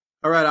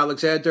All right,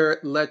 Alexander,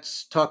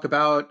 let's talk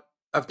about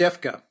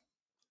Avdeyevka.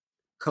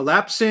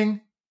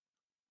 Collapsing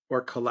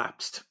or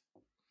collapsed?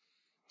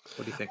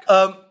 What do you think?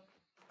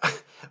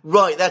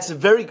 Right, that's a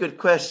very good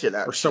question,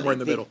 actually. Or somewhere in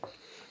the middle.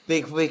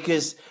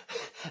 Because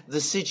the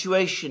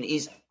situation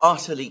is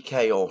utterly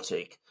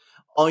chaotic.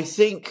 I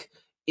think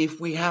if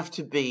we have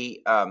to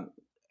be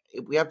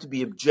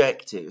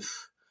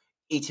objective,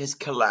 it has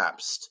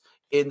collapsed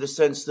in the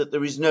sense that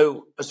there is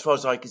no, as far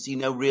as I can see,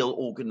 no real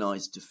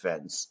organized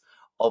defense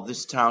of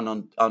this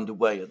town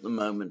underway at the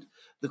moment.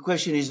 The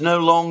question is no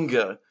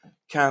longer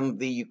can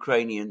the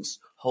Ukrainians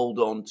hold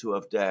on to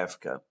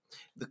Avdeyevka.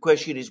 The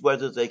question is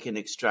whether they can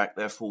extract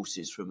their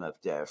forces from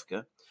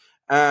Avdeyevka.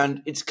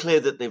 And it's clear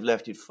that they've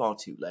left it far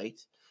too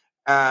late.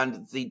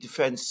 And the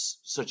defense,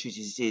 such as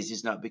it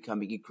is now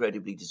becoming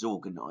incredibly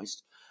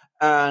disorganized.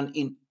 And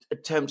in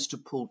attempts to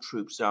pull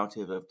troops out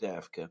of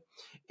Avdeyevka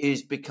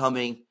is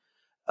becoming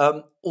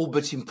all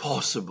but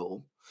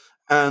impossible.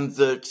 And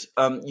that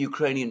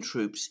Ukrainian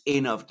troops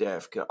in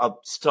Avdeyevka are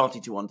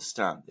starting to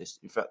understand this.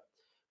 In fact,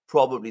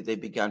 probably they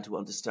began to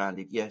understand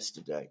it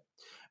yesterday.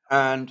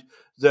 And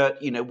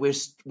that,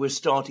 we're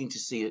starting to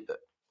see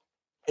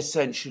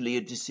essentially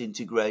a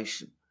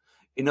disintegration.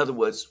 In other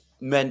words,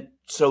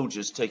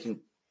 soldiers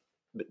taking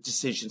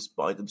decisions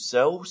by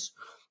themselves,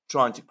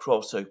 trying to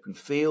cross open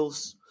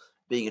fields,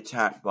 being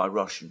attacked by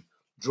Russian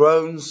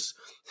drones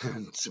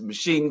and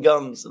machine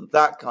guns and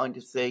that kind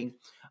of thing.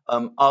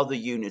 Other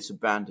units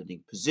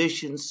abandoning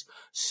positions,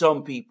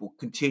 some people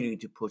continuing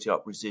to put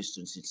up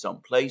resistance in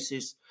some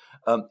places.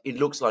 It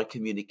looks like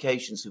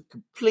communications have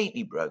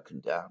completely broken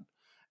down.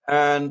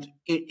 And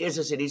as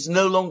I said, it's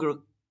no longer a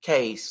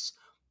case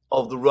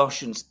of the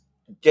Russians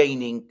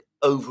gaining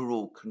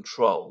overall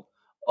control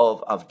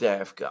of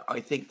Avdeyevka.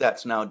 I think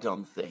that's now a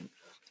done thing.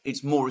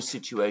 It's more a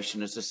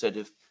situation, as I said,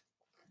 of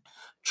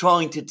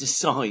trying to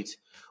decide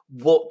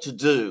what to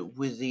do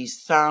with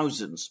these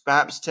thousands,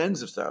 perhaps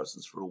tens of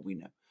thousands for all we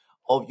know,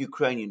 of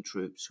Ukrainian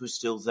troops who are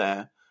still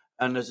there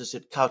and, as I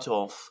said, cut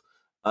off,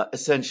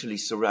 essentially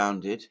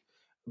surrounded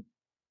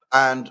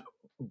and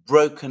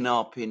broken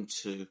up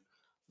into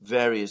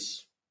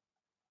various,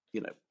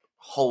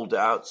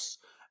 holdouts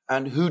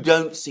and who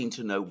don't seem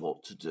to know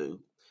what to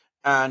do.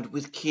 And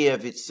with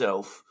Kiev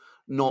itself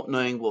not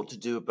knowing what to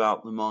do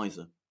about them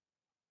either.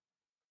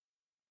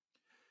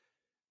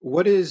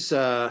 What is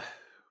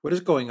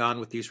going on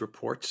with these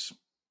reports,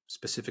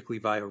 specifically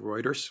via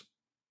Reuters,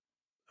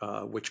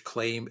 which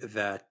claim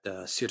that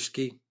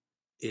Syrskyi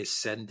is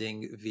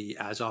sending the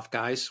Azov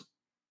guys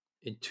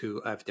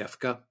into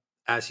Avdeyevka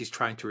as he's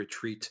trying to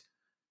retreat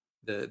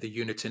the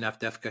units in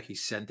Avdeyevka?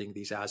 He's sending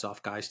these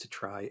Azov guys to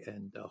try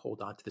and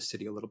hold on to the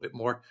city a little bit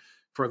more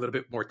for a little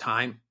bit more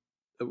time.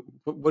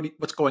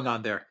 What's going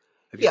on there?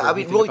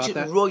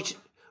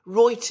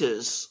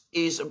 Reuters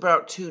is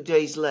about 2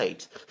 days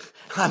late.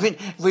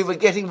 We were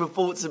getting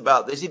reports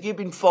about this. If you've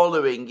been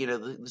following,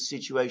 the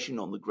situation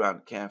on the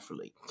ground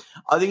carefully,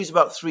 I think it's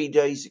about 3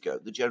 days ago,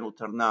 the General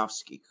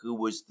Tarnavsky, who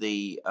was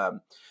the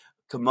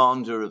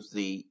commander of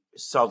the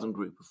southern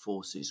group of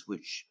forces,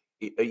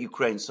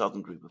 Ukraine's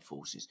southern group of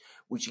forces,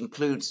 which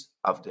includes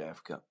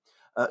Avdeyevka,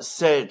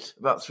 said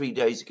about 3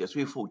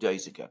 or 4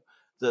 days ago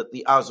that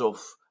the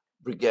Azov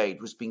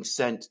brigade was being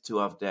sent to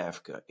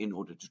Avdeyevka in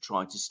order to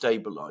try to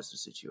stabilize the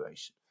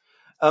situation.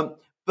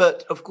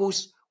 But, of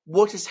course,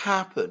 what has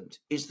happened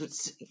is that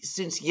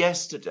since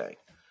yesterday,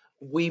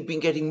 we've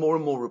been getting more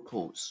and more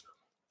reports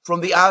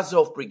from the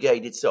Azov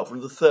brigade itself, from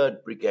the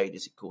 3rd Brigade,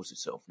 as it calls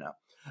itself now,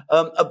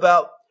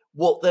 about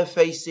what they're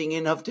facing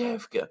in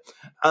Avdeyevka.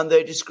 And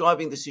they're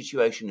describing the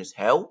situation as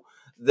hell.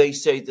 They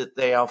say that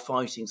they are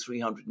fighting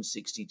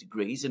 360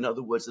 degrees. In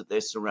other words, that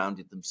they're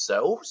surrounded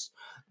themselves.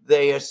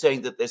 They are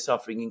saying that they're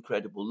suffering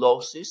incredible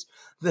losses.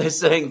 They're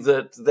saying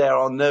that there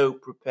are no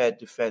prepared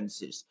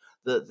defenses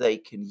that they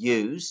can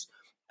use.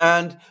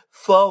 And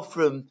far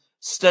from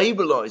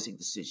stabilizing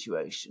the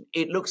situation,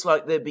 it looks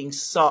like they're being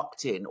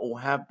sucked in or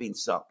have been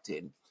sucked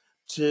in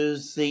to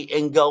the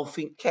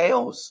engulfing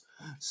chaos.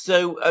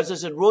 So, as I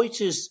said,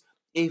 Reuters,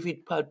 if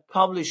it had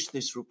published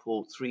this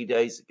report 3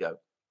 days ago,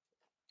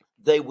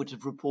 they would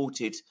have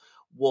reported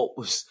what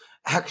was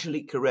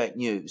actually correct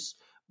news.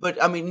 But,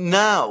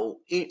 now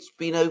it's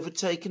been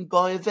overtaken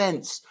by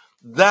events.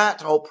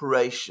 That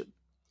operation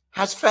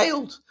has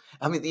failed.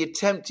 The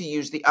attempt to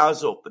use the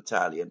Azov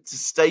brigade to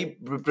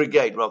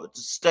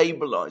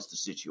stabilize the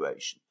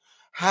situation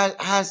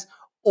has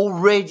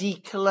already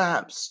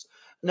collapsed.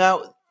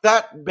 Now,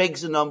 that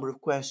begs a number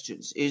of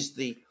questions.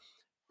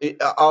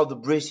 Are the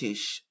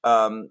British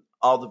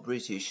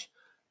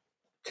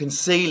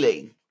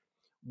concealing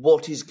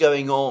what is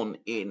going on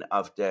in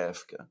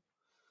Avdeyevka?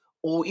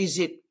 Or is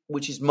it,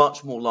 which is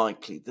much more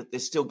likely, that they're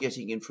still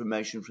getting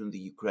information from the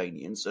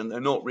Ukrainians and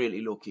they're not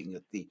really looking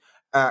at the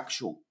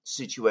actual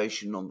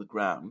situation on the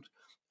ground?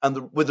 And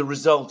the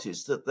result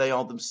is that they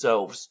are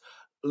themselves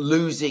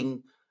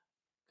losing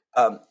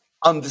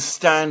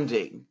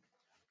understanding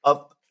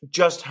of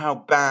just how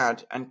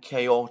bad and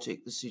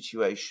chaotic the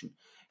situation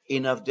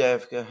in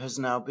Avdeyevka has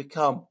now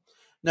become.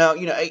 Now,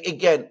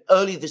 again,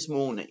 early this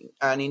morning,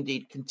 and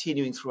indeed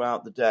continuing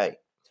throughout the day,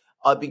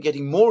 I've been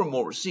getting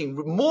seeing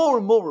more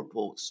and more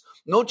reports,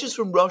 not just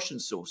from Russian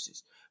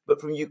sources, but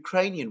from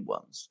Ukrainian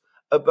ones,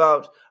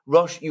 about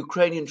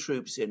Ukrainian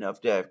troops in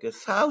Avdeyevka,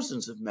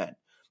 thousands of men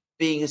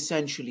being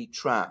essentially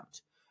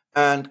trapped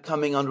and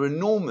coming under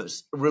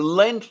enormous,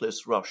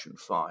 relentless Russian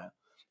fire,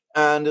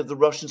 and of the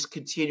Russians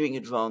continuing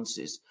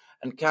advances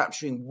and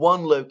capturing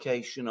one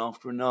location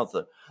after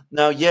another.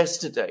 Now,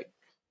 yesterday,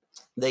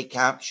 they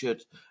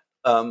captured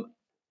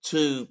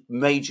two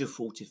major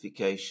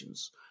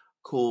fortifications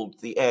called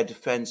the Air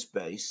Defense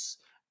Base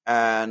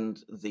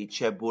and the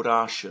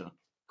Cheburasha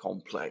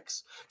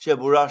complex.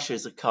 Cheburasha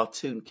is a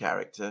cartoon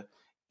character.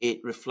 It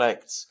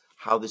reflects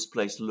how this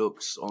place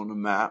looks on a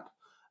map,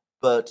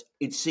 but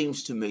it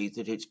seems to me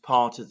that it's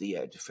part of the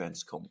air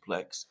defense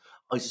complex.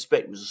 I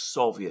suspect it was a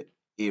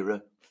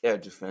Soviet-era air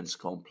defense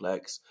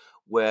complex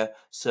where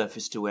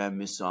surface-to-air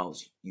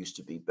missiles used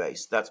to be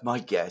based. That's my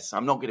guess.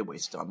 I'm not going to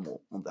waste time more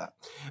on that.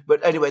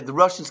 But anyway, the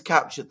Russians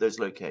captured those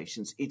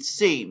locations. It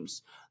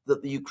seems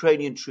that the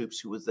Ukrainian troops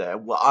who were there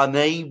were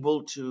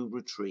unable to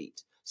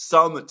retreat.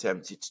 Some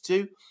attempted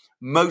to.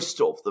 Most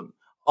of them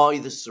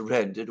either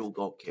surrendered or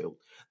got killed.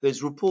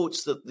 There's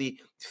reports that the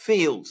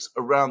fields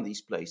around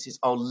these places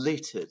are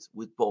littered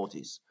with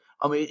bodies.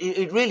 I mean,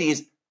 it really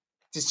is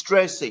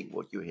distressing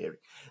what you're hearing.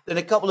 Then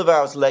a couple of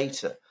hours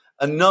later,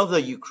 another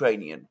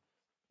Ukrainian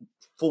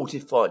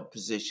fortified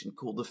position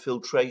called the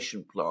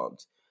filtration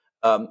plant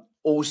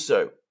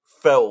also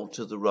fell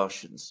to the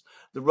Russians.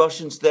 The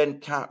Russians then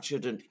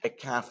captured a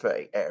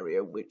cafe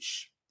area,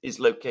 which is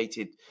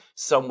located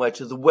somewhere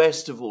to the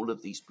west of all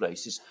of these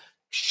places,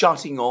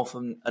 shutting off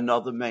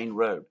another main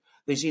road.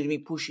 They seem to be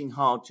pushing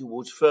hard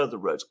towards further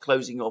roads,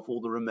 closing off all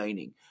the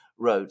remaining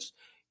roads.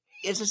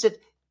 As I said,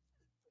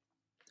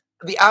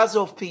 the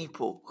Azov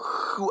people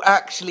who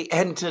actually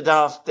entered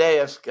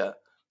Avdeyevka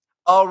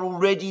are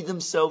already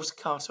themselves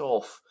cut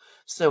off.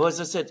 So, as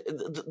I said,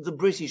 the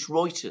British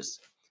Reuters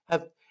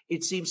have,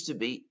 it seems to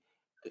be,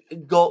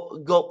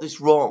 got this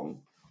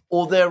wrong,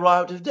 or they're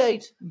out of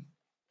date.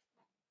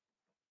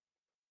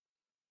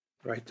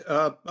 Right.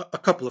 A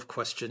couple of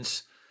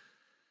questions.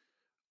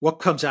 What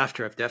comes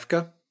after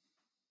Avdeyevka?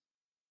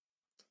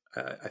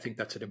 I think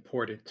that's an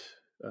important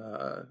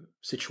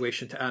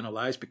situation to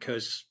analyze,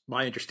 because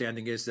my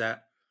understanding is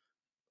that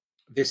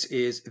this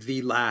is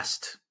the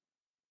last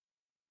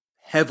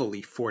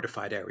heavily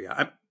fortified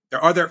area.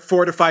 There are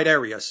fortified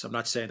areas. I'm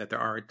not saying that there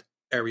aren't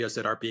areas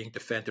that are being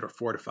defended or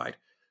fortified,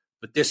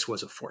 but this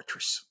was a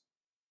fortress.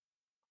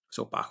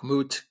 So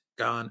Bakhmut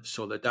gone,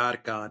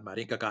 Soledar gone,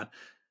 Marinka gone.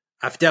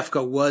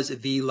 Avdeyevka was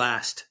the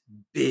last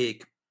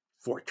big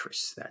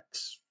fortress that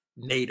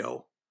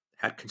NATO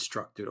had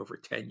constructed over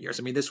 10 years.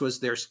 I mean, this was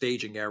their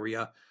staging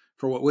area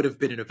for what would have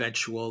been an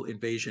eventual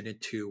invasion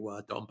into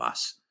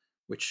Donbass,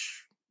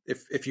 which,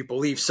 if you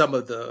believe some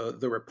of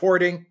the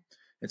reporting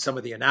and some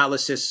of the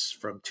analysis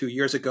from 2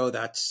 years ago,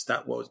 that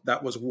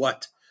was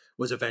what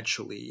was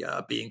eventually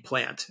being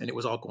planned, and it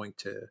was all going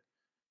to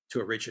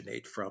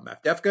originate from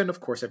Avdeyevka. And of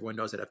course, everyone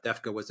knows that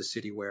Avdeyevka was the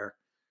city where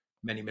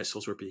many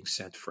missiles were being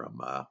sent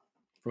from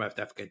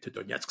Avdeyevka into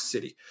Donetsk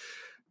city.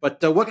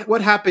 But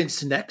what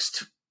happens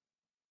next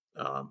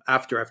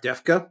after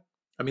Avdeyevka?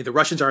 I mean, the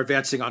Russians are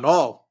advancing on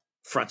all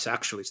fronts.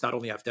 Actually, it's not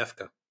only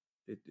Avdeyevka;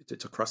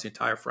 it's across the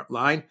entire front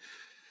line.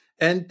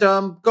 And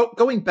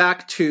going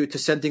back to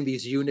sending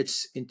these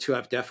units into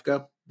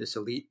Avdeyevka, this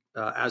elite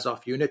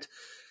Azov unit,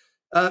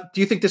 do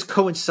you think this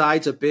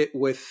coincides a bit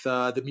with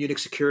the Munich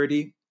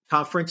Security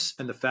Conference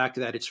and the fact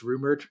that it's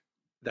rumored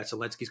that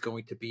Zelensky's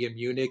going to be in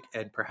Munich,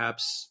 and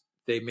perhaps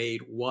they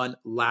made one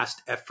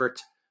last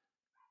effort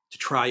to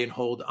try and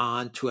hold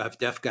on to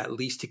Avdeyevka, at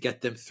least to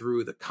get them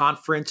through the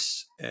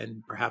conference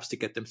and perhaps to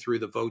get them through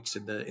the votes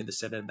in the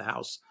Senate and the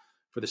House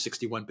for the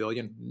 61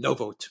 billion? No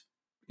vote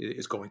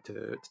is going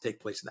to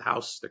take place in the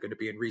House. They're going to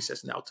be in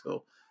recess now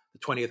till the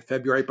 20th of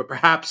February. But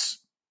perhaps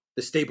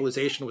the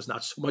stabilization was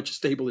not so much a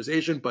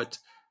stabilization, but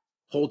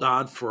hold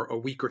on for a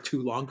week or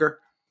two longer.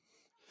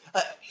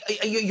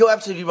 You're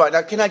absolutely right.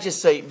 Now, can I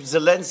just say,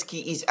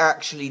 Zelensky is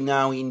actually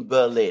now in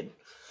Berlin,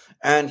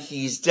 and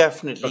he's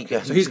definitely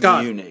going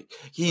to Munich.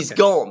 He's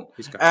gone.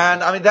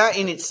 And I mean, that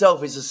in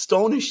itself is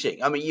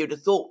astonishing. I mean, you'd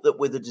have thought that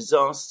with a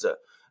disaster,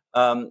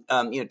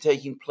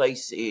 taking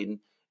place in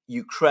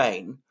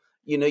Ukraine,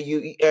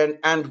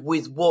 and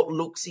with what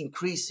looks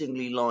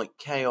increasingly like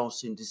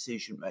chaos in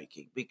decision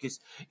making,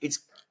 because it's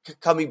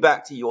coming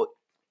back to your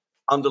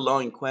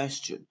underlying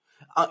question.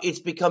 It's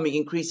becoming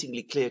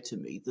increasingly clear to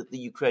me that the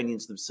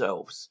Ukrainians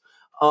themselves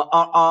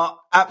are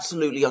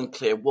absolutely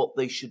unclear what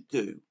they should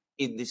do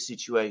in this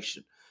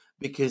situation,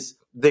 because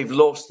they've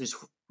lost this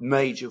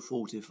major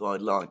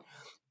fortified line.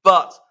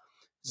 But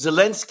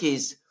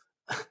Zelensky's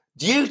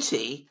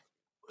duty,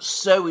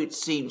 so it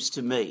seems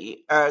to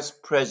me, as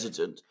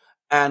president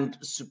and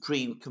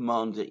supreme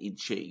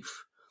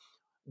commander-in-chief,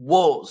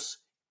 was,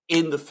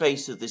 in the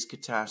face of this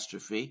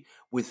catastrophe,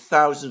 with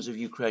thousands of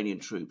Ukrainian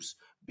troops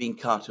being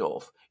cut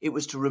off, it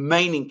was to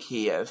remain in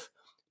Kiev,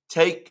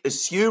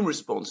 assume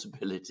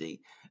responsibility,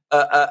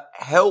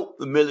 help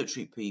the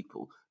military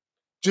people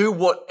do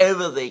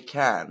whatever they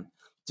can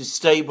to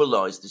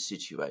stabilize the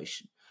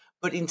situation.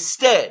 But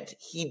instead,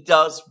 he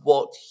does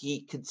what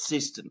he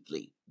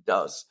consistently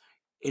does,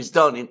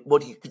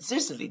 what he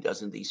consistently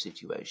does in these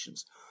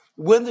situations.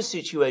 When the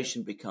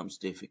situation becomes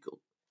difficult,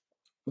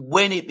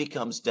 when it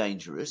becomes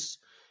dangerous,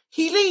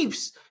 he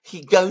leaves.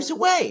 He goes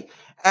away.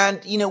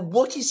 And,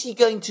 what is he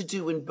going to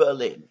do in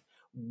Berlin?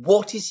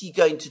 What is he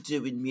going to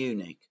do in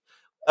Munich?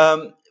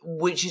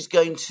 Which is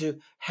going to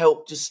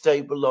help to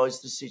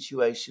stabilize the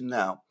situation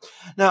now.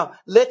 Now,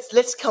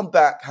 let's come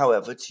back,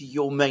 however, to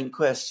your main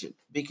question,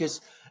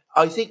 because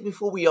I think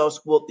before we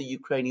ask what the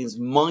Ukrainians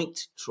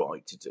might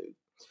try to do,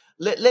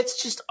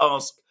 let's just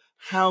ask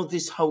how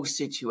this whole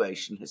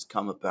situation has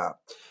come about.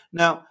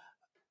 Now,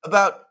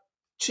 about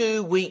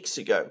 2 weeks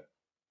ago,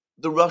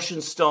 the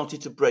Russians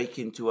started to break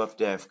into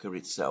Avdeyevka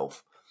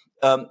itself.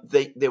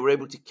 They were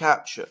able to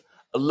capture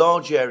a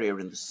large area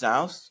in the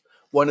south,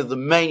 one of the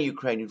main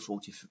Ukrainian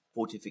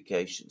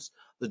fortifications,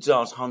 the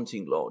Tsar's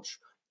hunting lodge,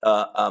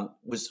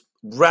 was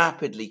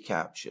rapidly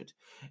captured.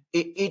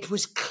 It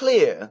was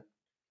clear,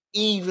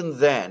 even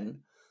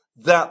then,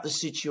 that the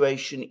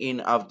situation in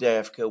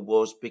Avdeyevka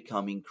was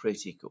becoming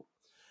critical.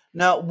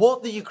 Now,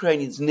 what the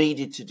Ukrainians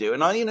needed to do,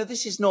 and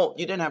this is not,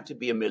 you don't have to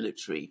be a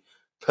military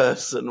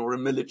person or a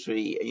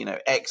military,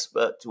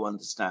 expert to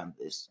understand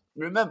this.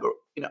 Remember,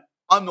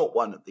 I'm not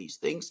one of these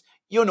things.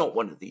 You're not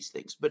one of these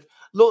things. But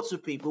lots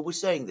of people were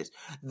saying this.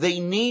 They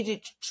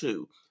needed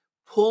to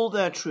pull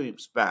their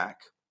troops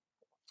back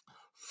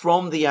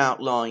from the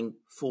outlying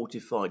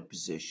fortified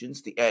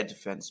positions, the air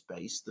defense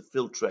base, the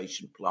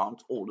filtration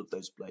plant, all of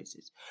those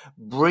places,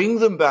 bring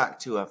them back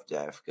to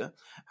Avdeyevka,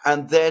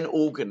 and then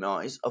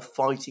organize a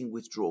fighting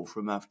withdrawal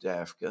from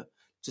Avdeyevka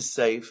to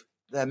save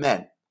their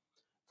men.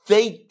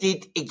 They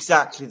did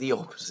exactly the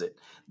opposite.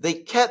 They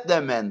kept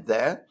their men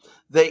there.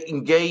 They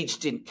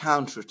engaged in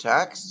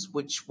counterattacks,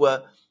 which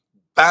were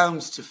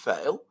bound to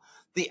fail.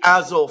 The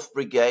Azov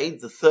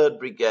Brigade, the 3rd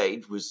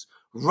Brigade, was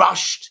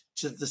rushed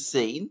to the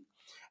scene.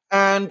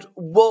 And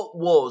what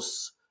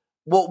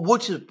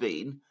would have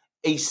been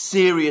a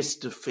serious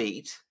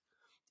defeat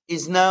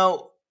is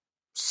now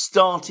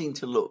starting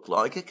to look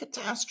like a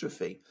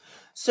catastrophe.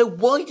 So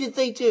why did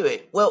they do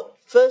it? Well,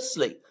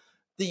 firstly,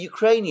 the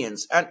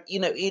Ukrainians, and,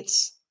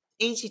 it's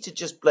easy to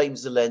just blame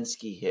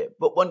Zelensky here,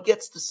 but one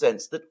gets the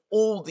sense that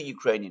all the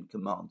Ukrainian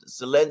commanders,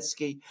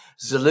 Zelensky,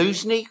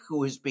 Zaluzhny,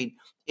 who has been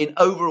in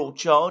overall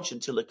charge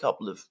until a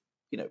couple of,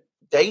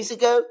 days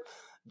ago,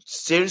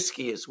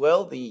 Syrsky as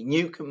well, the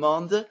new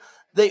commander,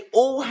 they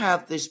all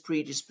have this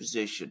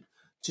predisposition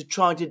to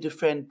try to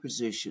defend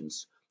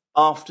positions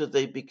after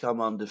they become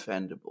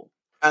undefendable.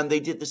 And they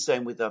did the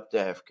same with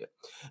Avdeyevka.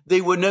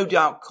 They were no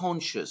doubt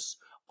conscious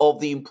of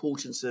the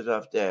importance of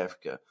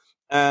Avdeyevka.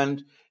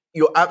 And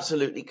you're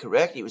absolutely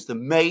correct. It was the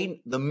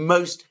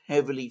most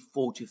heavily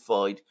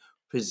fortified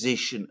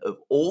position of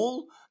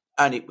all.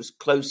 And it was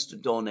close to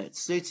Donetsk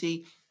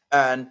city.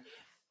 And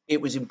it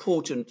was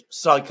important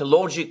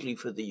psychologically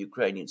for the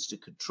Ukrainians to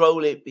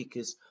control it,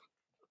 because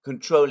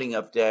controlling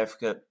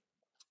Avdeyevka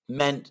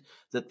meant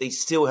that they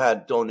still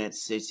had Donetsk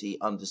city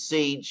under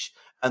siege,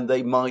 and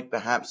they might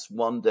perhaps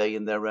one day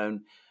in their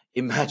own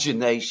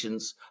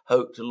imaginations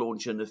hope to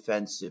launch an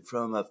offensive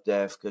from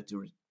Avdeyevka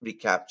to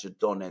recapture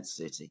Donetsk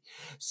city.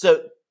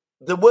 So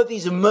there were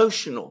these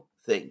emotional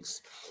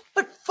things.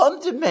 But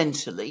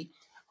fundamentally,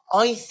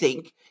 I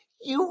think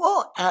you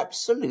are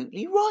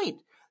absolutely right.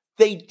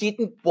 They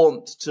didn't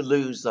want to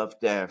lose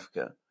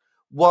Avdeyevka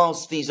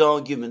whilst these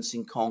arguments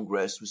in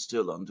Congress were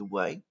still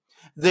underway.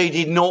 They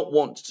did not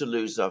want to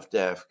lose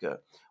Avdeyevka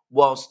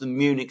whilst the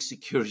Munich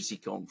Security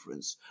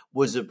Conference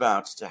was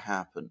about to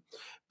happen,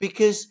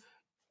 because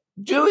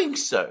doing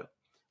so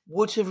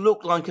would have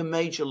looked like a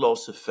major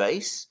loss of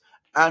face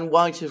and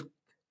might have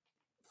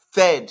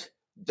fed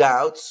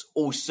doubts,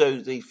 or so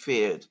they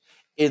feared,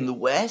 in the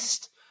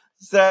West,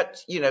 that,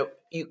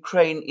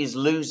 Ukraine is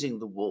losing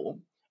the war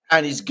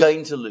and is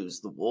going to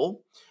lose the war,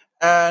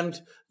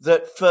 and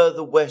that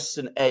further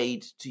Western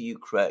aid to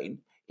Ukraine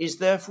is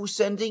therefore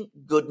sending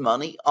good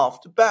money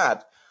after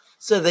bad.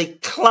 So they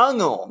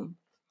clung on.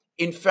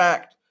 In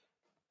fact,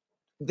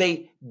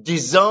 they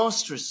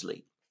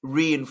disastrously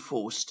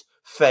reinforced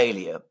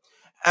failure.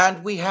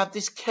 And we have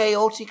this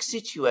chaotic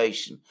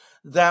situation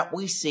that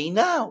we see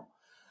now.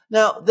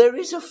 Now, there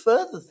is a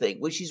further thing,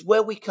 which is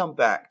where we come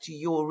back to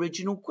your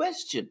original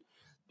question,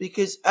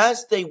 because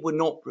as they were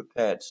not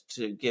prepared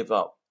to give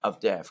up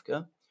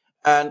Avdeyevka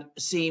and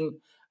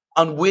seem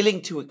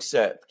unwilling to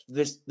accept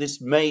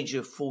this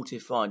major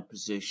fortified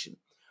position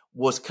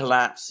was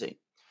collapsing,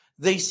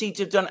 they seem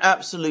to have done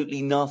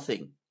absolutely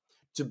nothing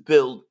to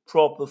build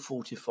proper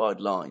fortified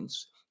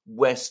lines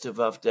west of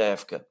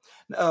Avdeyevka.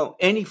 Now,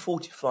 any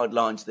fortified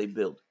lines they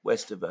built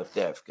west of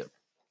Avdeyevka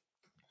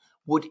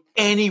would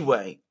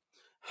anyway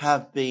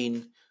have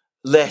been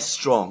less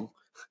strong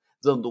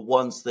than the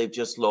ones they've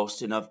just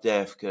lost in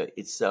Avdeyevka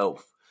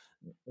itself.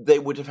 They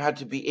would have had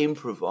to be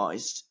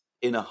improvised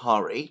in a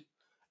hurry,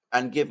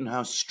 and given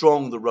how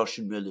strong the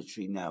Russian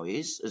military now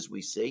is, as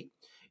we see,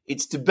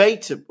 it's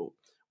debatable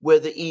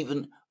whether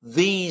even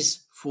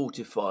these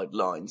fortified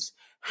lines,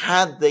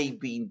 had they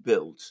been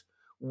built,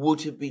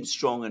 would have been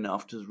strong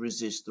enough to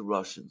resist the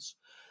Russians.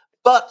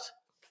 But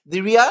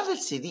the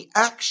reality, the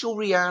actual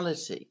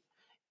reality,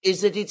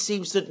 is that it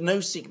seems that no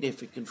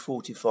significant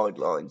fortified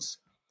lines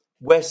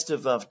west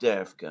of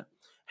Avdeyevka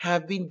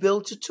have been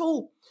built at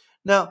all.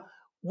 Now,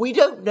 we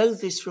don't know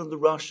this from the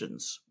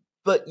Russians,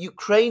 but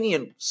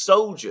Ukrainian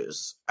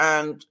soldiers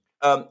and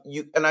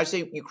I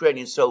say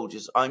Ukrainian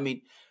soldiers, I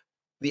mean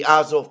the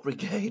Azov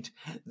Brigade,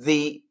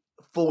 the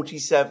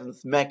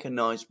 47th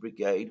Mechanized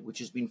Brigade, which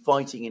has been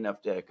fighting in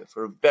Avdeyevka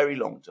for a very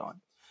long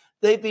time.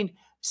 They've been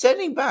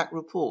sending back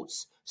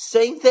reports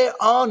saying there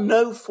are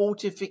no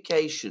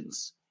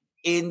fortifications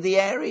in the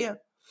area.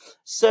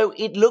 So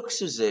it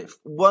looks as if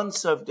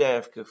once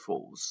Avdeyevka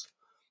falls,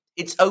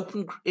 it's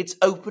open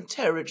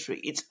territory,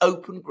 it's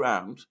open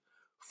ground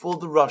for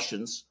the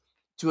Russians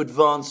to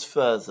advance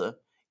further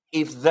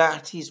if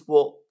that is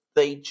what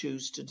they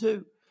choose to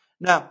do.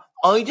 Now,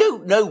 I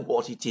don't know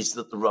what it is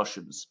that the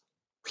Russians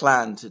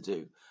plan to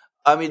do.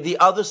 I mean, the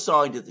other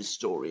side of this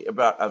story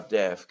about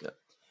Avdeyevka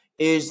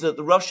is that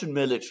the Russian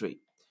military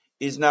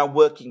is now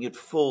working at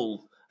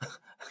full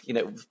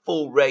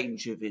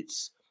range of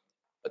its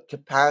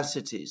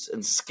capacities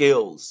and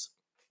skills.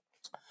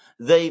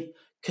 They've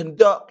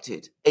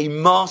conducted a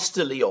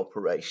masterly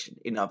operation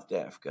in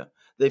Avdeyevka.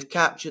 They've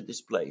captured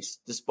this place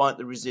despite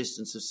the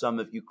resistance of some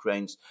of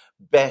Ukraine's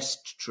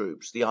best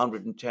troops, the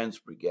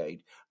 110th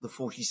Brigade, the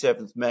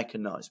 47th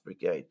Mechanized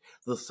Brigade,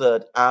 the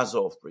 3rd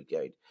Azov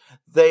Brigade.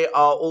 They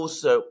are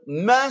also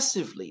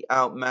massively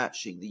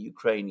outmatching the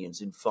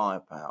Ukrainians in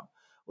firepower.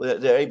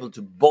 They're able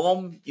to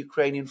bomb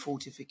Ukrainian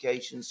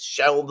fortifications,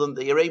 shell them.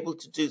 They are able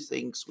to do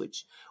things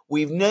which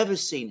we've never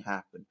seen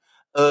happen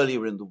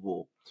earlier in the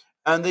war.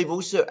 And they've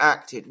also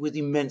acted with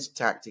immense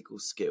tactical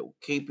skill,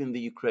 keeping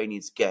the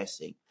Ukrainians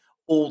guessing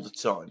all the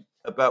time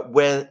about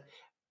where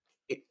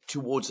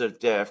towards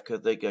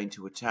Avdeyevka they're going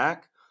to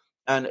attack,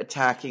 and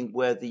attacking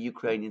where the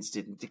Ukrainians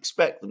didn't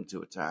expect them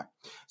to attack.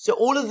 So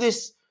all of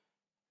this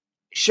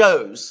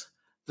shows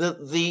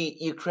that the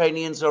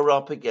Ukrainians are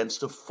up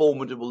against a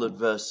formidable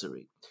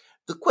adversary.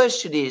 The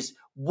question is,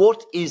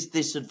 what is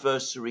this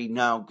adversary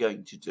now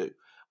going to do?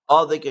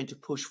 Are they going to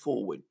push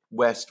forward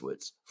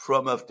westwards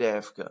from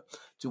Avdeyevka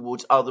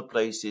towards other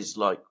places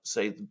like,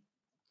 say,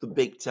 the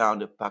big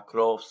town of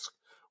Pakrovsk,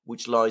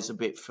 which lies a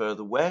bit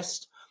further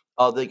west?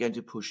 Are they going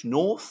to push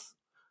north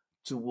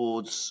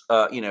towards,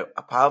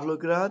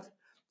 Pavlograd?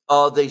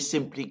 Are they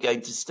simply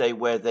going to stay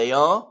where they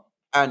are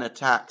and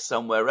attack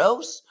somewhere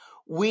else?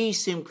 We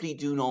simply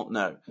do not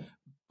know.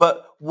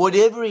 But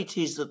whatever it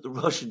is that the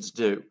Russians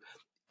do,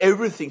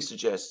 everything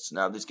suggests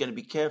now there's going to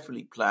be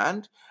carefully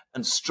planned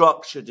and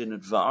structured in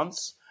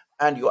advance.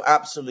 And you're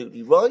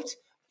absolutely right.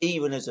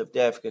 Even as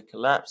Avdeyevka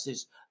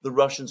collapses, the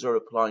Russians are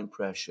applying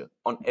pressure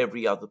on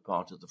every other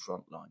part of the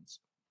front lines.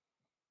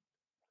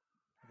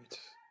 Right.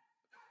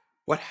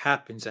 What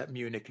happens at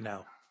Munich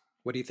now?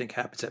 What do you think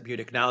happens at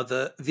Munich now?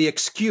 The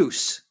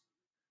excuse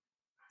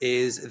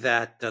is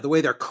that the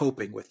way they're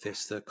coping with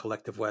this, the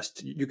collective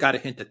West, you got a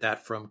hint at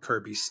that from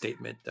Kirby's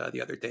statement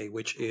the other day,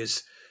 which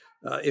is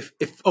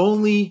if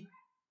only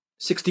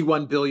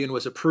 61 billion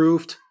was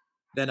approved,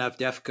 then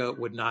Avdeyevka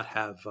would not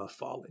have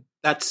fallen.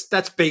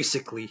 That's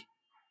basically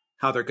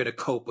how they're going to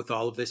cope with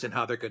all of this and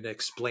how they're going to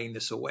explain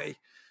this away.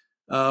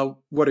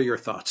 What are your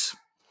thoughts?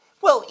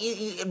 Well,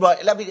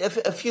 right. I mean,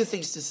 a few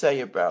things to say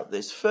about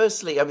this.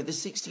 Firstly, I mean, the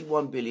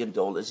 $61 billion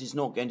is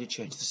not going to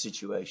change the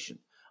situation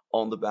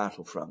on the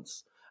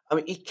battlefronts. I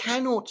mean, it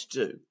cannot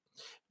do,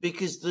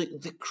 because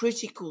the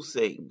critical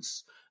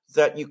things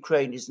that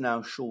Ukraine is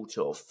now short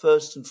of,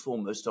 first and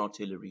foremost,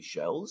 artillery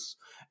shells.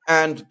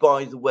 And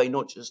by the way,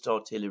 not just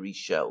artillery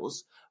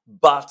shells,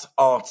 but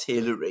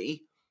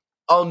artillery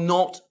are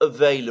not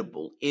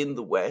available in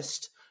the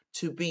West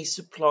to be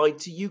supplied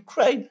to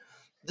Ukraine.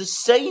 The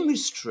same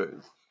is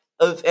true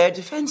of air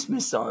defense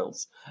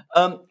missiles.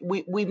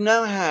 We've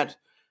now had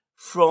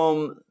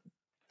from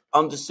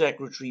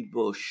Undersecretary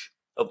Bush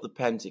of the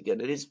Pentagon,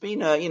 and it's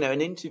been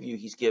an interview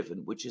he's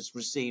given which has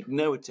received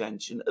no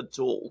attention at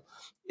all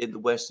in the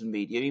Western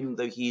media, even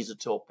though he is a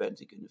top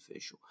Pentagon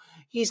official.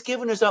 He's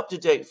given us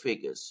up-to-date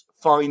figures,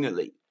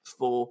 finally,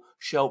 for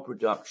shell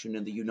production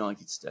in the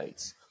United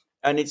States,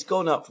 and it's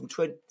gone up from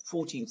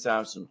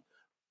 14,000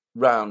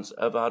 rounds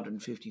of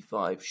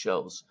 155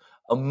 shells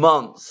a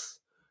month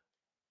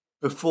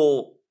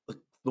before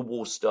the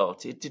war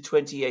started to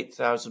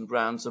 28,000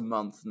 rounds a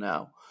month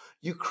now.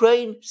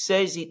 Ukraine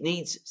says it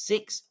needs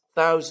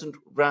 6,000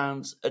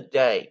 rounds a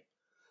day.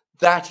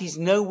 That is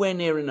nowhere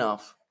near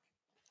enough.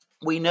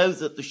 We know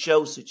that the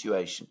shell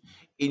situation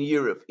in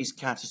Europe is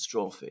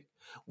catastrophic.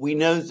 We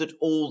know that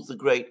all the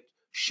great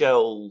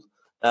shell,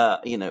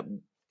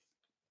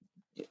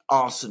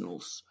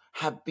 arsenals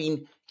have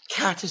been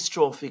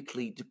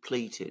catastrophically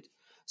depleted.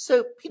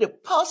 So,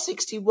 past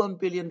 $61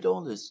 billion,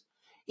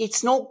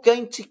 it's not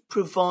going to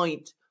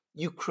provide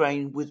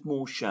Ukraine with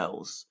more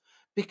shells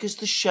because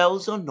the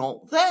shells are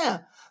not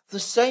there. The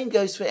same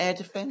goes for air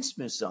defense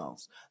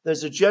missiles.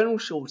 There's a general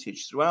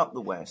shortage throughout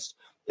the West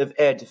of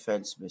air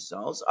defense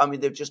missiles. I mean,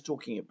 they're just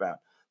talking about,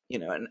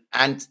 an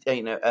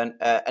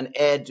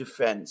air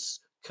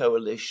defense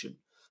coalition.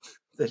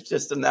 They've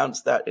just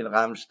announced that in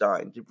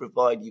Ramstein to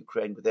provide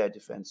Ukraine with air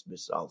defense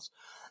missiles.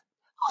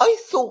 I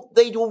thought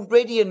they'd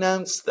already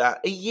announced that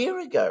a year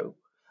ago.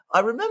 I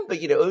remember,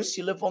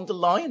 Ursula von der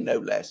Leyen, no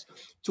less,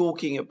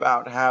 talking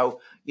about how,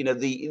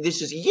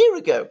 this is a year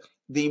ago,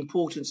 the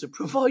importance of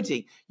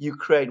providing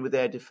Ukraine with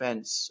air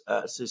defense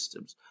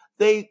systems.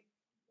 They've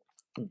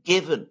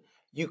given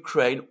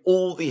Ukraine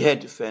all the air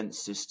defense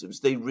systems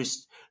they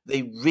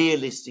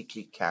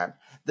realistically can.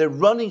 They're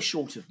running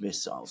short of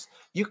missiles.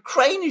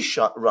 Ukraine is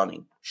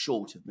running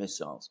short of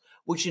missiles,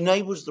 which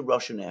enables the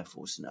Russian Air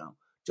Force now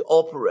to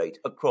operate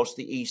across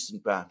the eastern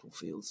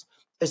battlefields,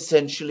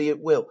 essentially at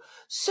will.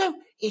 So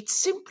it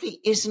simply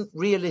isn't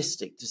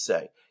realistic to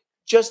say,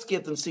 just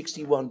give them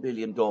 $61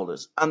 billion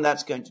and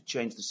that's going to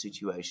change the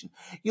situation.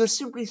 You're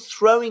simply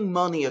throwing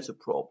money at a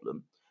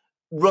problem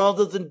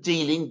rather than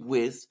dealing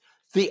with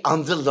the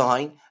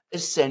underlying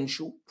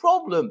essential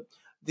problem.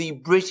 The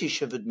British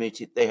have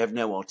admitted they have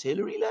no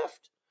artillery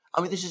left.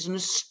 I mean, this is an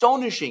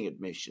astonishing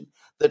admission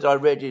that I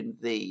read in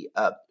the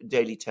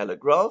Daily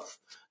Telegraph,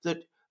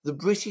 that the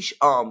British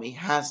Army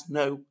has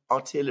no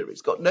artillery.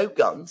 It's got no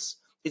guns.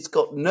 It's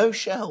got no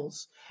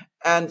shells.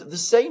 And the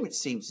same, it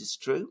seems, is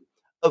true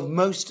of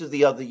most of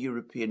the other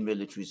European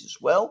militaries as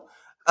well.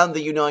 And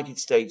the United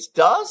States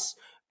does,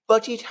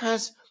 but it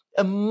has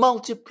a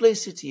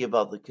multiplicity of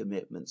other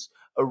commitments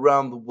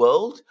around the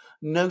world,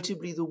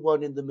 notably the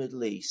one in the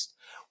Middle East.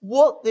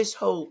 What this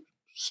whole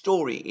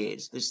story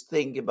is, this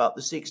thing about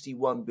the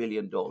 $61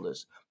 billion,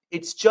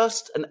 it's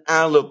just an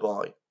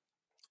alibi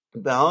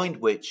behind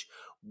which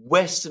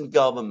Western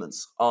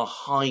governments are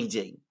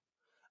hiding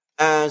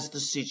as the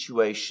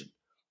situation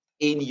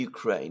in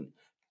Ukraine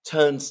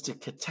turns to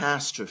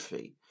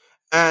catastrophe,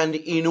 and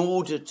in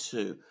order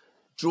to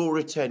draw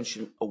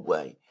attention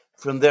away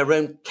from their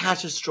own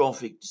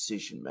catastrophic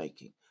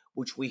decision-making,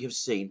 which we have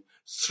seen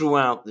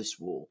throughout this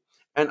war.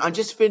 And I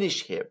just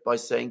finish here by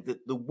saying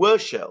that there were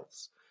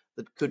shells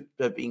that could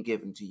have been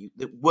given to you,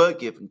 that were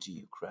given to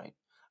Ukraine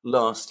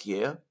last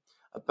year,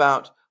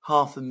 about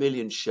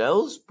 500,000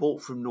 shells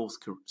bought from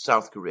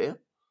South Korea.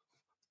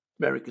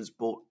 Americans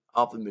bought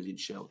 500,000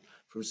 shells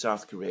from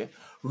South Korea,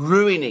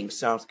 ruining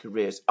South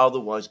Korea's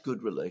otherwise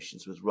good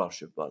relations with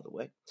Russia, by the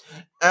way.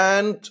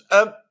 And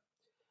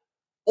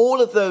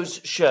all of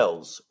those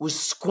shells were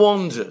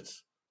squandered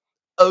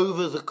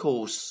over the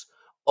course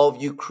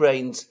of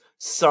Ukraine's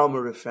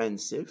summer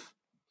offensive.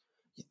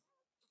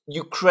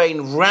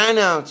 Ukraine ran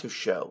out of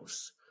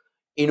shells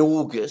in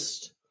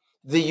August.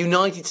 The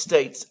United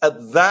States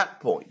at that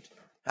point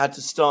had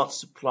to start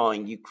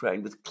supplying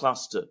Ukraine with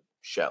cluster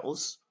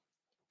shells,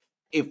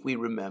 if we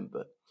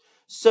remember.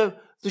 So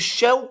the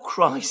shell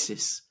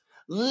crisis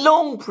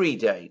long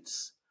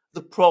predates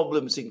the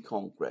problems in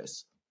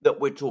Congress that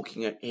we're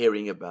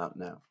hearing about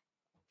now.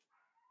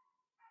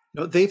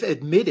 No, they've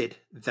admitted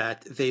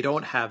that they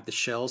don't have the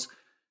shells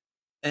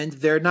and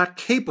they're not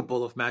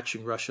capable of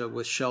matching Russia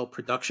with shell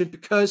production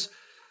because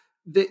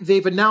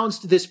they've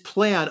announced this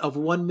plan of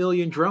 1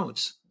 million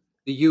drones,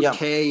 the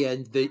UK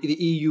and the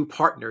EU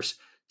partners.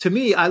 To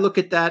me, I look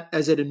at that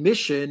as an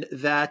admission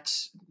that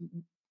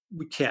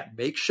we can't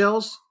make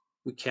shells.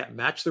 We can't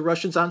match the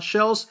Russians on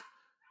shells,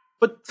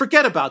 but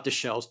forget about the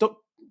shells. Don't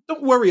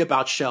worry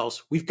about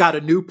shells. We've got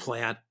a new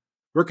plan.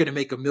 We're going to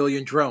make 1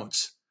 million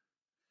drones.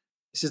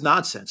 This is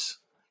nonsense.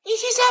 It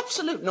is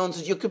absolute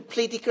nonsense. You're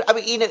completely correct. I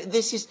mean,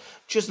 this is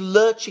just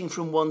lurching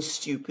from one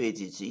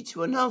stupidity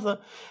to another.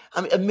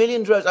 I mean, 1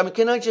 million drones. I mean,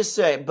 can I just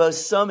say, by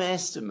some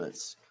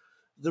estimates,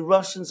 the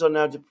Russians are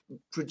now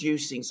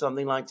producing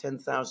something like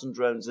 10,000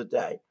 drones a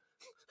day.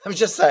 I'm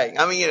just saying.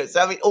 I mean,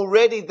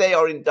 already they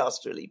are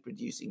industrially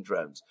producing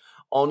drones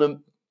on a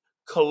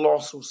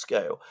colossal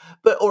scale.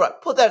 But all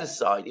right, put that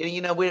aside.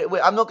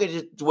 I'm not going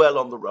to dwell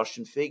on the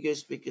Russian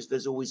figures because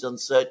there's always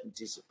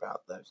uncertainties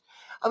about those.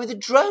 I mean, the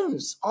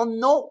drones are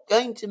not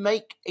going to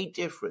make a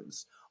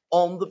difference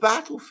on the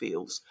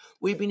battlefields.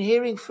 We've been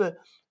hearing for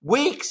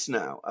weeks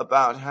now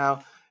about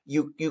how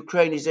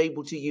Ukraine is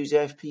able to use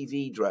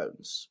FPV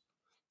drones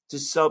to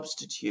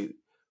substitute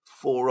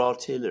for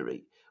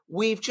artillery.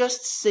 We've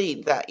just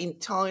seen that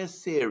entire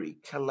theory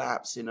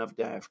collapse in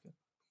Avdeyevka.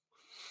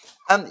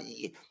 And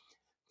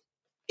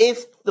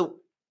if the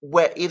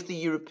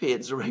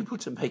Europeans are able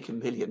to make 1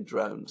 million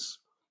drones,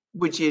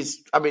 which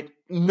is, I mean,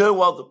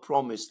 no other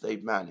promise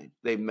they've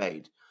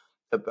made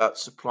about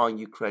supplying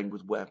Ukraine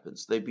with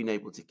weapons, they've been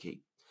able to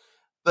keep.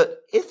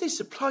 But if they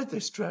supplied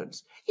those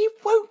drones, it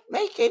won't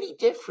make any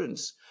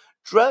difference.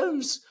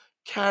 Drones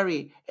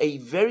carry a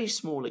very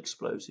small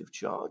explosive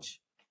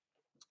charge.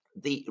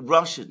 The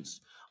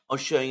Russians are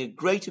showing a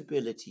great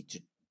ability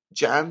to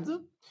jam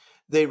them.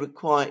 They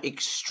require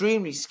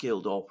extremely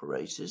skilled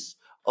operators,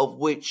 of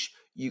which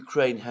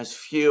Ukraine has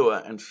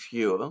fewer and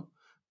fewer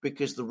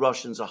because the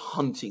Russians are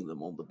hunting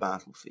them on the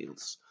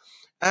battlefields.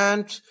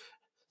 And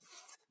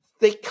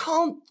they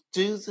can't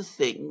do the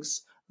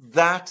things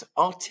that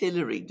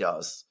artillery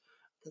does.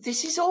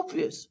 This is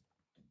obvious.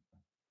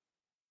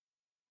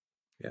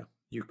 Yeah,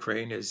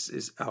 Ukraine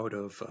is out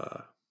of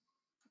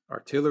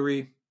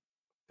artillery.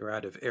 They're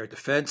out of air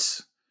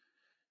defense,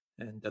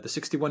 and the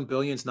 61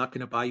 billion is not going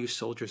to buy you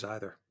soldiers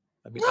either.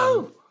 I mean,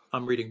 No.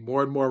 I'm reading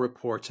more and more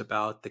reports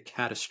about the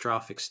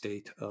catastrophic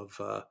state of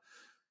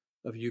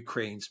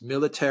Ukraine's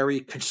military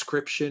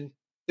conscription.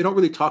 They don't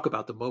really talk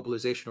about the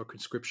mobilization or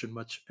conscription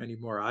much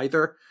anymore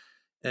either,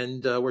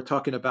 and we're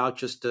talking about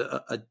just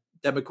a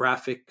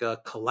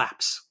demographic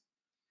collapse.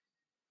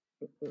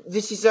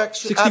 This is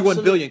actually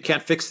 61 billion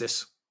can't fix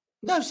this.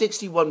 No,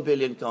 61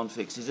 billion can't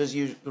fix it. As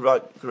you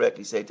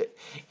correctly said,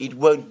 it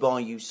won't buy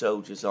you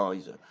soldiers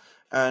either.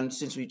 And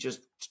since we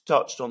just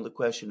touched on the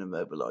question of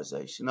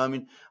mobilization, I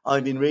mean,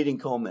 I've been reading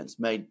comments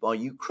made by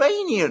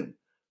Ukrainian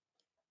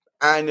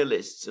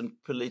analysts and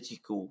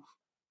political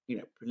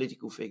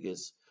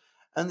figures,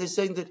 and they're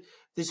saying that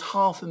there's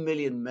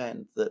 500,000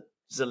 men that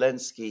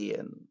Zelensky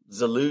and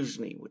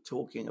Zelensky were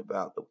talking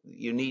about that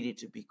you needed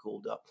to be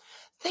called up.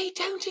 They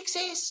don't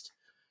exist.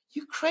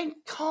 Ukraine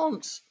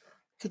can't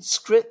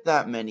conscript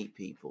that many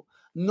people,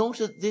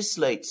 not at this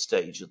late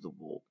stage of the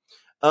war.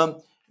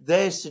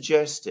 They're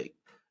suggesting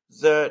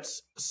that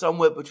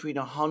somewhere between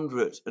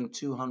 100 and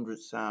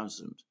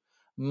 200,000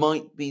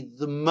 might be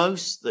the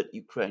most that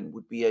Ukraine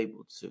would be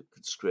able to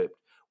conscript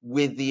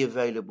with the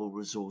available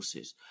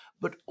resources.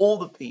 But all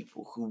the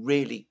people who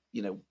really,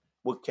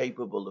 were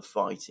capable of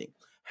fighting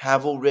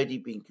have already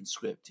been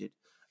conscripted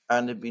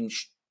and have been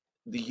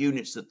the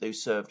units that they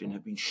served in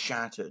have been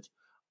shattered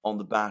on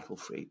the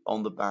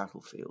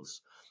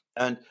battlefields.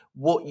 And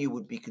what you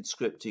would be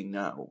conscripting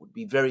now would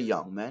be very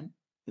young men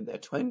in their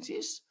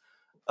 20s.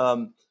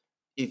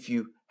 If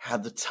you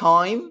had the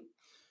time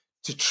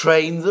to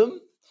train them,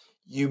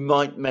 you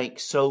might make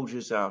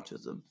soldiers out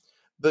of them.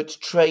 But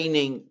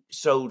training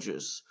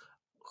soldiers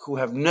who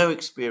have no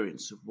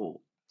experience of war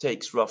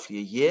takes roughly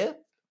a year,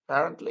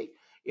 apparently,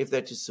 if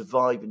they're to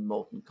survive in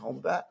modern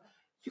combat.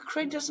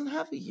 Ukraine doesn't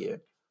have a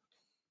year.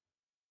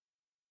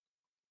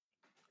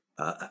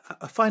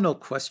 A final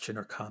question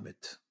or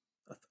comment,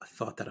 a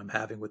thought that I'm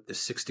having with this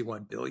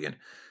 61 billion.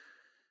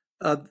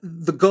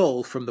 The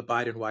goal from the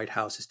Biden White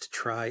House is to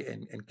try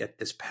and get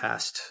this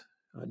passed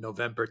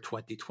November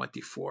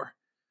 2024.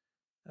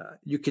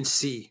 You can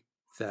see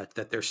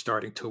that they're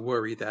starting to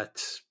worry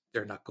that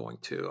they're not going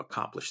to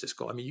accomplish this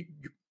goal. I mean,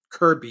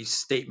 Kirby's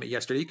statement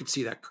yesterday, you could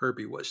see that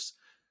Kirby was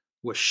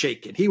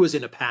shaken. He was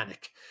in a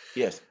panic.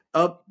 Yes.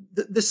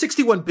 The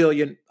 61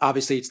 billion,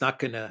 obviously, it's not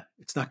gonna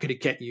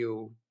get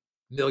you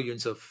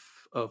millions of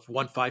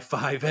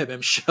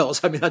 155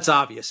 shells. I mean, that's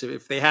obvious.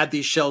 If they had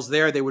these shells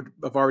there, they would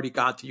have already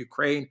gone to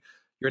Ukraine.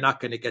 You're not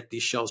going to get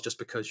these shells just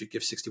because you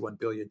give 61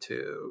 billion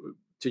to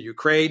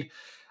Ukraine.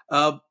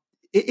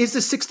 Is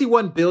the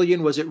 61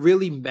 billion, was it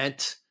really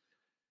meant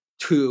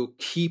to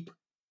keep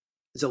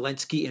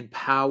Zelensky in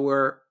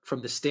power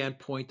from the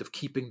standpoint of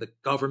keeping the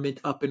government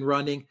up and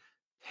running,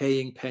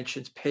 paying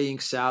pensions, paying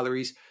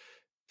salaries,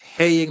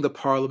 paying the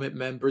parliament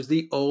members,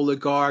 the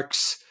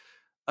oligarchs,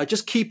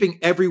 just keeping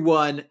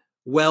everyone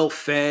well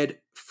fed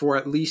for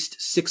at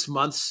least 6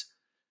 months,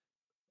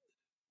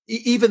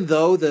 even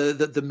though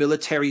the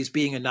military is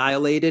being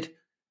annihilated,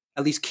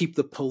 at least keep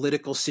the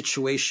political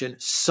situation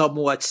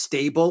somewhat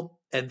stable.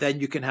 And then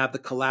you can have the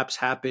collapse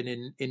happen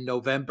in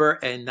November.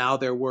 And now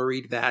they're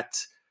worried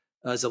that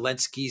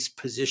Zelensky's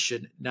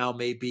position now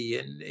may be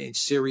in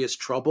serious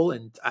trouble.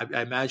 And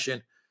I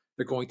imagine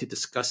they're going to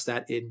discuss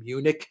that in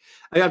Munich.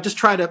 I'm just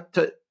trying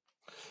to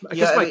I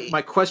guess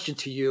my question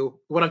to you,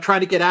 what I'm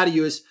trying to get out of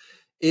you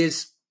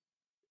is,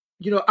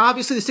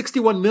 obviously the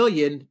 61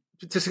 billion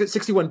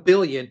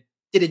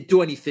didn't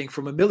do anything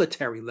from a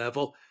military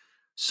level.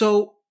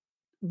 So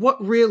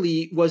what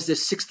really was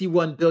this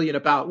 61 billion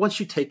about?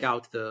 Once you take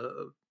out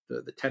the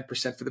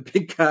 10% for the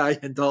big guy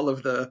and all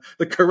of the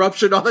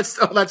corruption, all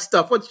that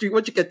stuff, once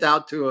you get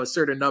down to a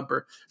certain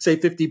number, say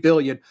 50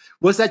 billion,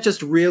 was that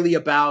just really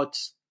about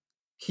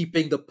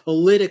keeping the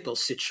political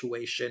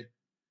situation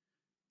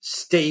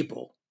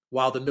stable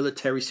while the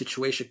military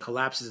situation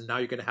collapses, and now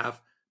you're going to have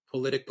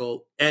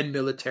political and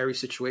military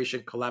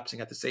situation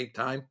collapsing at the same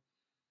time?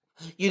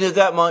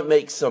 That might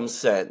make some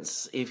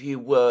sense if you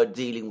were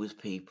dealing with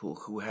people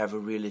who have a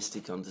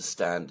realistic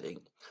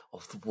understanding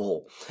of the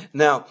war.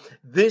 Now,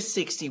 this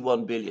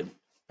 61 billion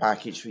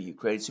package for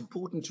Ukraine, it's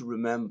important to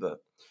remember,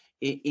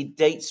 it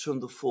dates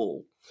from the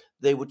fall.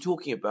 They were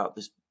talking about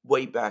this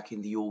way back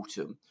in the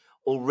autumn,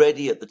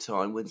 already at the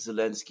time when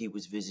Zelensky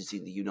was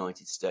visiting the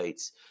United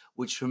States,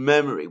 which from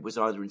memory was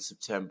either in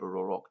September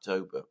or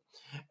October.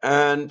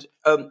 And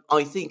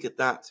I think at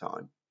that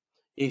time,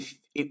 if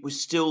it was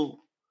still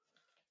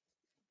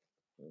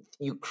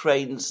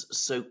Ukraine's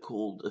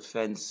so-called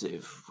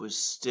offensive was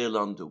still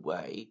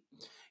underway,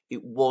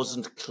 it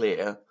wasn't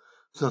clear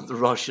that the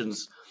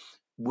Russians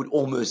would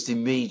almost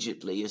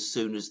immediately, as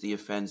soon as the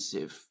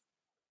offensive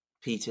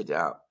petered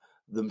out,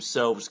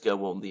 themselves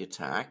go on the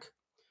attack.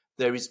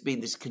 There has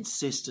been this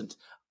consistent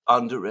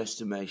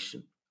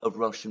underestimation of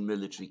Russian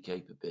military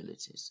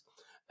capabilities.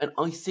 And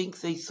I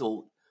think they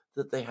thought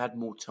that they had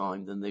more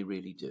time than they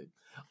really do.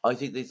 I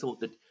think they thought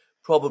that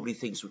probably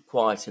things would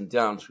quieten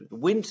down through the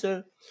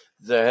winter,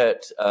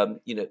 that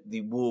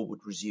the war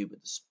would resume in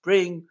the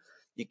spring.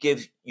 You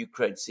give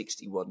Ukraine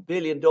 $61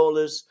 billion.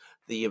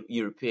 The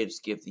Europeans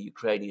give the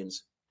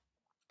Ukrainians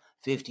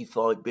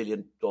 $55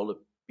 billion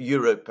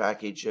euro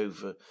package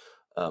over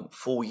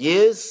 4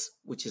 years,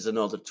 which is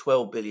another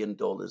 $12 billion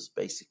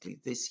basically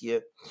this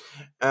year.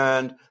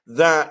 And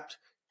that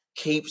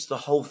keeps the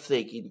whole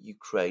thing in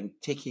Ukraine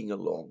ticking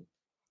along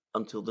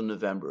until the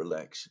November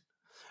election.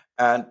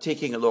 And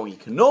ticking along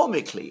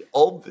economically,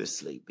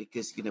 obviously,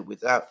 because,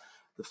 without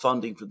the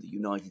funding from the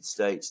United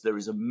States, there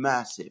is a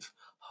massive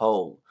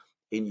hole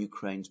in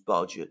Ukraine's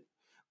budget.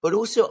 But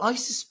also, I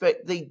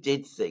suspect they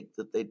did think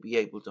that they'd be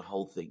able to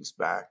hold things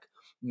back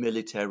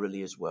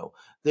militarily as well.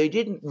 They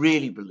didn't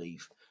really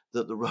believe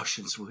that the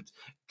Russians would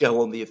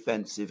go on the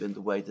offensive in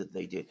the way that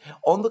they did.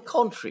 On the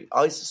contrary,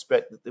 I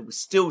suspect that there was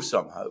still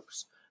some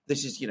hopes.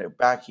 This is,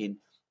 back in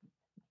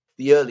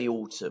the early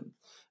autumn,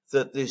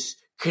 that this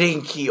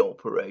Krinky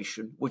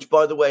operation, which,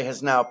 by the way,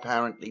 has now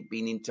apparently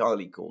been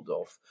entirely called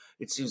off.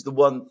 It seems the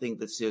one thing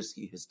that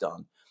Zelensky has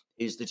done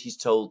is that he's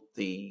told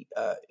the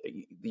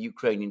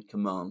Ukrainian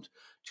command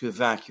to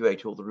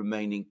evacuate all the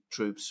remaining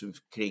troops from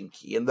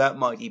Krinky, and that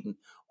might even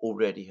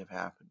already have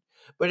happened.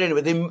 But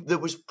anyway, there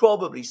was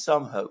probably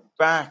some hope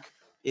back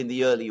in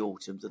the early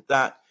autumn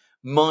that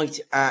might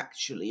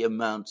actually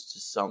amount to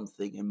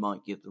something and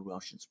might give the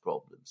Russians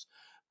problems.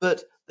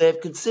 But they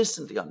have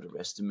consistently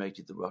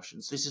underestimated the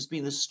Russians. This has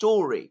been the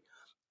story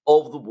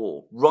of the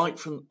war right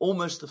from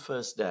almost the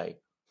first day.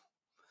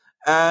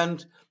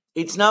 And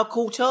it's now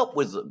caught up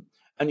with them.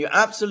 And you're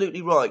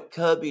absolutely right.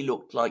 Kirby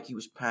looked like he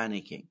was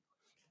panicking.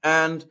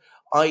 And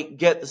I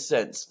get the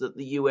sense that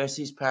the US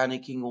is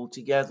panicking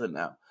altogether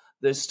now.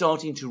 They're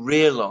starting to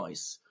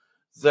realize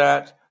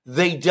that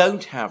they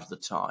don't have the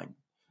time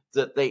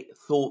that they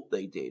thought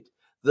they did,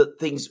 that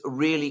things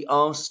really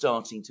are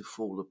starting to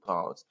fall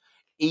apart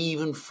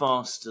even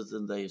faster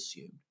than they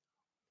assumed.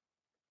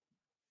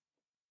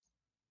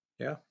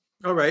 Yeah.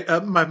 All right.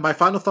 My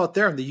final thought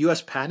there on the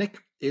U.S.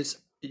 panic is,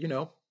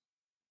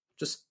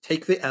 just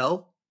take the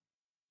L,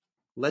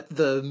 let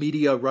the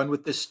media run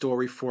with this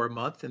story for a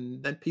month,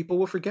 and then people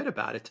will forget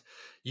about it.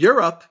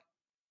 Europe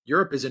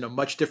is in a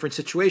much different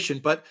situation,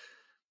 but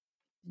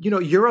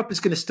Europe is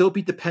going to still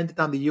be dependent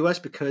on the U.S.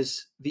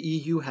 because the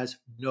EU has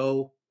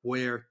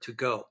nowhere to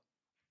go.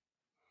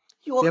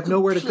 They have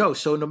nowhere to go.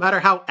 So no matter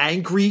how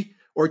angry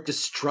or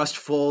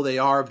distrustful they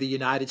are of the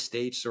United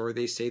States, or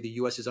they say the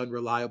U.S. is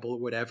unreliable or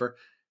whatever,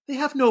 they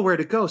have nowhere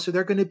to go. So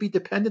they're going to be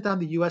dependent on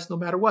the U.S. no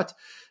matter what.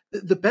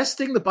 The best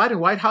thing the Biden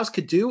White House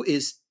could do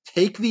is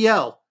take the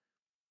L,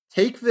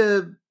 take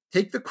the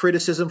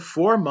criticism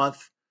for a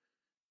month,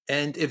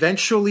 and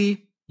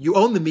eventually you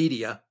own the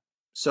media.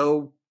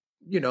 So,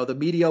 the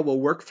media will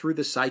work through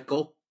the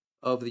cycle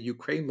of the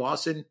Ukraine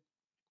loss, and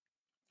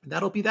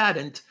that'll be that.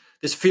 And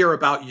this fear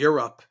about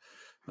Europe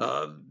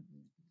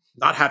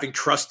not having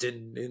trust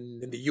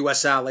in the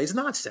U.S. allies,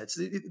 nonsense.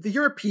 The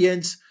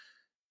Europeans,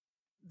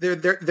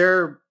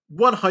 they're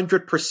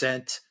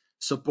 100%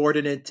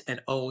 subordinate and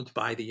owned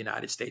by the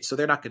United States, so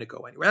they're not going to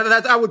go anywhere.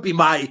 That would be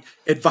my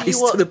advice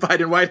to the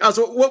Biden White House.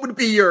 What would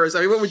be yours?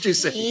 I mean, what would you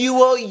say?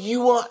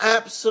 You are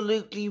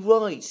absolutely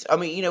right. I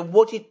mean,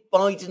 what did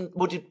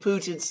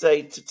Putin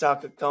say to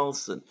Tucker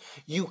Carlson?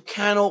 You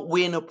cannot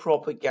win a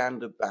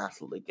propaganda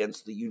battle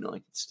against the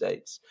United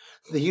States.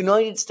 The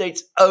United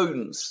States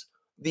owns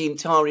the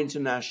entire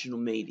international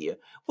media.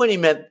 When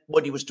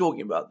he was talking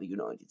about the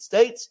United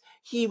States,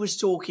 he was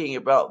talking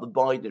about the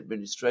Biden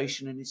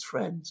administration and his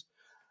friends.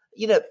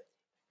 The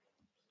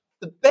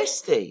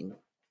best thing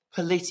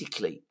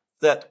politically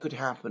that could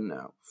happen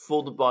now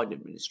for the Biden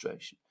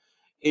administration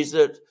is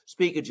that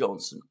Speaker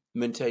Johnson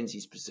maintains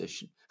his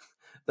position.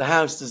 The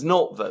House does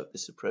not vote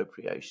this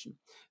appropriation.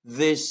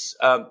 This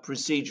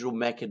procedural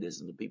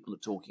mechanism that people are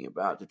talking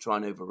about to try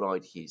and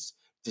override his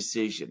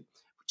decision,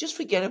 just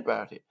forget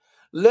about it.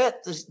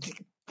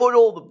 Put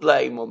all the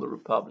blame on the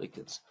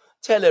Republicans.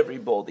 Tell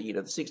everybody,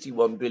 the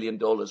 $61 billion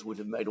would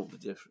have made all the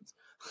difference.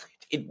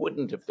 It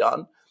wouldn't have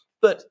done.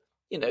 But,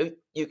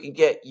 you can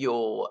get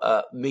your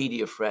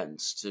media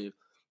friends to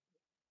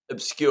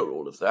obscure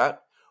all of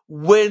that.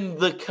 When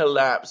the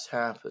collapse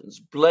happens,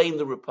 blame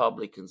the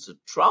Republicans and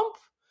Trump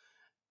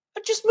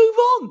and just move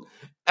on.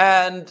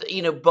 And,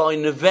 by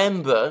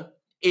November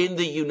in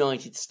the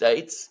United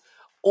States,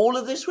 all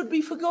of this would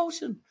be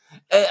forgotten.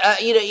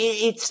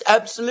 It's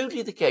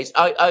absolutely the case.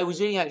 I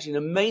was reading actually an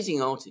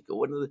amazing article,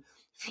 one of the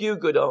few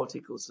good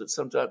articles that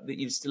sometimes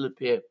that still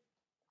appear,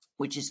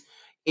 which is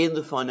in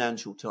the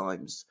Financial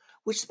Times,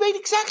 which made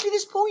exactly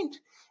this point,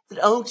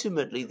 that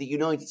ultimately the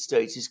United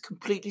States is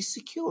completely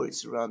secure.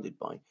 It's surrounded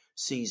by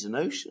seas and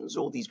oceans.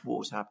 All these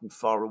wars happen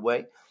far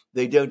away.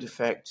 They don't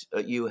affect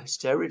U.S.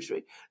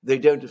 territory. They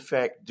don't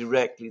affect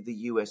directly the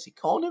U.S.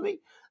 economy.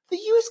 The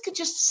U.S. can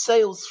just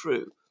sail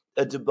through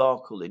a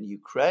debacle in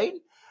Ukraine,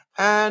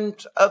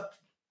 and,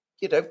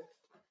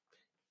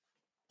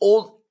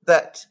 all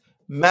that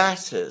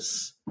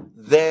matters,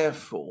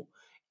 therefore,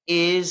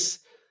 is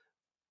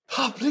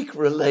public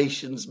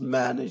relations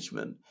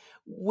management,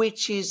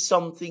 which is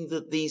something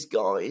that these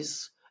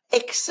guys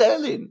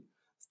excel in.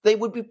 They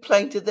would be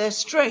playing to their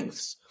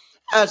strengths.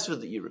 As for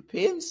the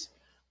Europeans,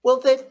 well,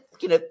 they're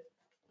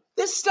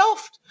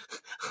stuffed.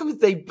 I mean,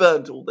 they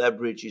burnt all their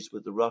bridges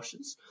with the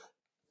Russians.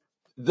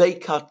 They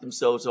cut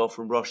themselves off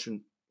from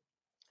Russian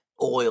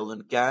oil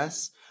and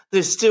gas.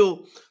 They're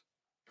still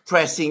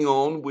pressing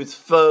on with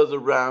further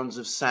rounds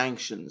of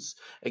sanctions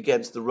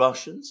against the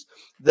Russians.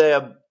 They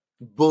are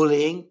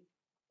bullying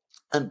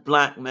and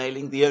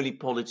blackmailing the only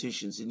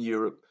politicians in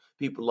Europe,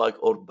 people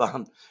like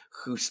Orban,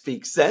 who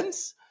speak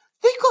sense.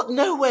 They've got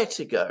nowhere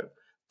to go.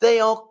 They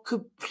are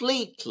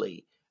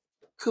completely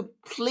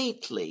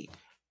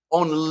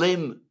on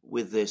limb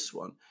with this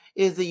one.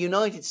 If the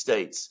United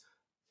States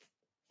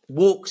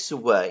walks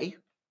away,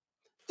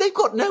 they've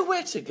got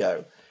nowhere to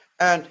go.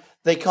 And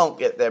they can't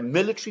get their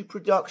military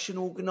production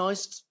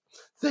organized.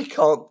 They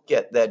can't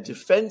get their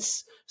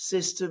defense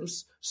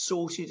systems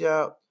sorted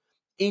out.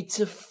 It's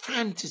a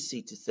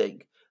fantasy to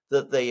think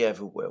that they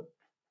ever will.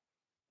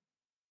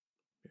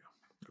 Yeah,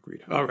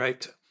 agreed. All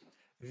right.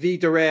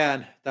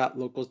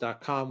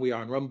 theduran.locals.com. We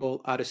are on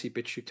Rumble, Odyssey,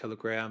 BitChute,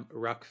 Telegram,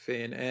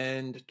 Rockfin,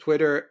 and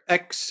Twitter,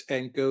 X,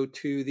 and go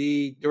to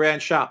the Duran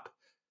shop.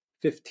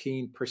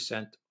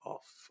 15%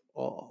 off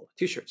all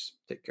t-shirts.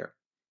 Take care.